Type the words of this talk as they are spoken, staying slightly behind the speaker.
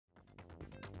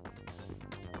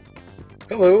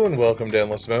Hello and welcome to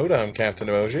Endless Mode. I'm Captain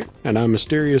Emoji, And I'm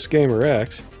Mysterious Gamer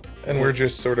X. and we're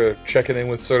just sort of checking in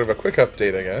with sort of a quick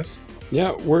update, I guess.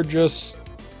 Yeah, we're just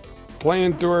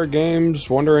playing through our games,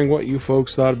 wondering what you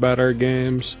folks thought about our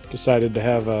games. Decided to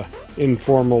have a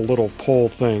informal little poll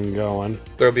thing going.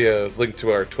 There'll be a link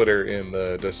to our Twitter in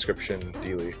the description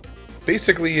dealy.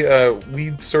 Basically,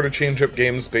 we sort of change up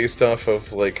games based off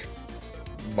of, like,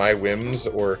 my whims,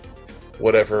 or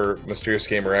whatever Mysterious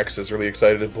Gamer X is really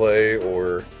excited to play,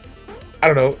 or I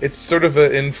don't know. It's sort of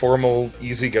an informal,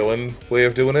 easygoing way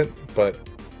of doing it, but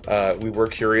we were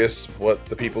curious what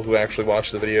the people who actually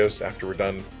watch the videos after we're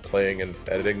done playing and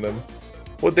editing them,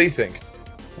 what they think.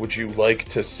 Would you like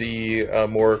to see a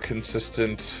more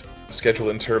consistent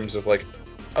schedule in terms of, like,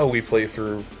 oh, we play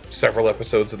through several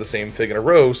episodes of the same thing in a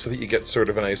row so that you get sort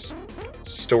of a nice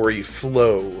story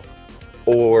flow?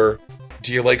 Or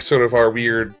do you like sort of our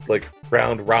weird, like,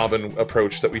 round-robin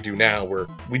approach that we do now, where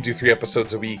we do 3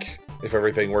 episodes a week if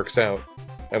everything works out,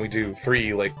 and we do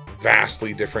 3, like,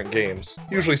 vastly different games.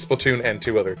 Usually Splatoon and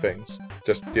 2 other things.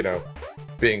 Just, you know,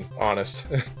 being honest.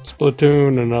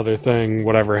 Splatoon, another thing,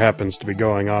 whatever happens to be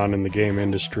going on in the game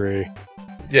industry.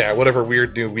 Yeah, whatever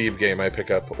weird new weeb game I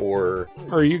pick up, or...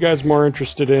 Are you guys more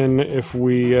interested in if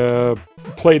we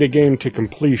played a game to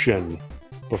completion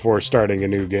before starting a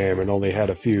new game and only had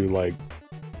a few, like,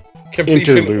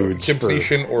 interludes?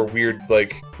 Completion or weird,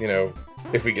 like, you know,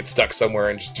 if we get stuck somewhere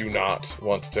and just do not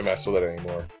want to mess with it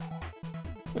anymore.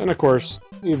 And of course,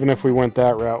 even if we went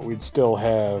that route, we'd still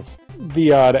have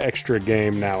the odd extra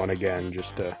game now and again,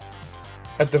 just to...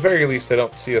 At the very least, I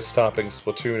don't see us stopping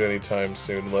Splatoon anytime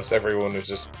soon, unless everyone is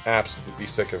just absolutely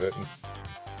sick of it.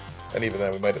 And even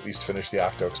then, we might at least finish the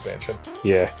Octo expansion.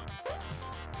 Yeah.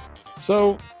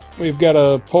 So, we've got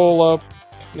a poll up.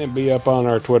 It'll be up on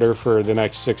our Twitter for the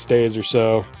next 6 days or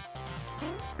so.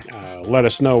 Let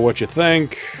us know what you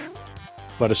think.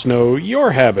 Let us know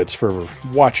your habits for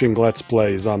watching Let's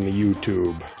Plays on the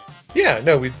YouTube. Yeah,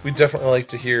 no, we'd definitely like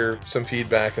to hear some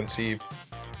feedback and see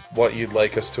what you'd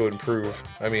like us to improve.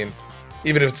 I mean,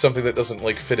 even if it's something that doesn't,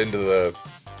 like, fit into the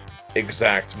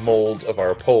exact mold of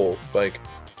our poll, like,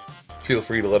 feel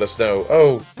free to let us know,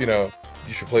 oh, you know,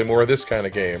 you should play more of this kind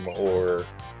of game, or...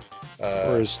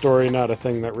 or is story not a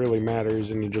thing that really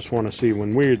matters and you just want to see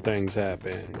when weird things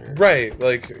happen? Or... Right,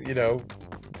 like, you know,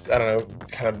 I don't know,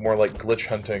 kind of more like glitch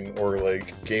hunting or,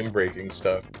 like, game-breaking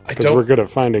stuff. Because we're good at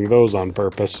finding those on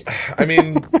purpose. I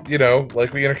mean, you know,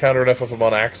 like, we encounter enough of them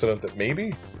on accident that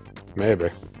maybe... Maybe.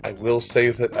 I will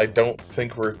say that I don't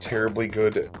think we're terribly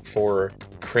good for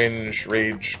cringe,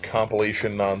 rage,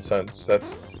 compilation nonsense.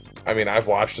 That's... I mean, I've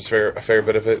watched a fair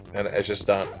bit of it, and it's just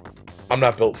not... I'm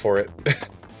not built for it.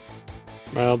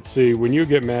 Well, let's see, when you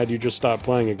get mad, you just stop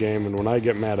playing a game, and when I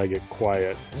get mad, I get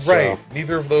quiet. Right.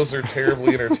 Neither of those are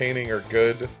terribly entertaining or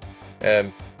good,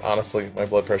 and honestly, my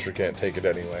blood pressure can't take it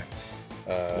anyway.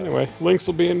 Anyway, links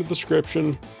will be in the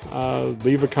description.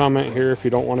 Leave a comment here if you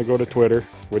don't want to go to Twitter,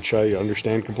 which I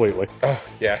understand completely. Oh,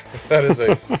 yeah, that is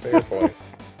a fair point.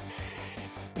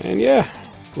 And yeah,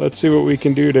 let's see what we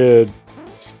can do to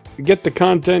get the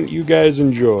content you guys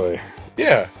enjoy.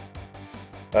 Yeah.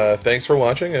 Thanks for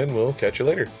watching, and we'll catch you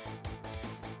later.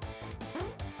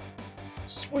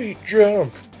 Sweet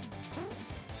jump!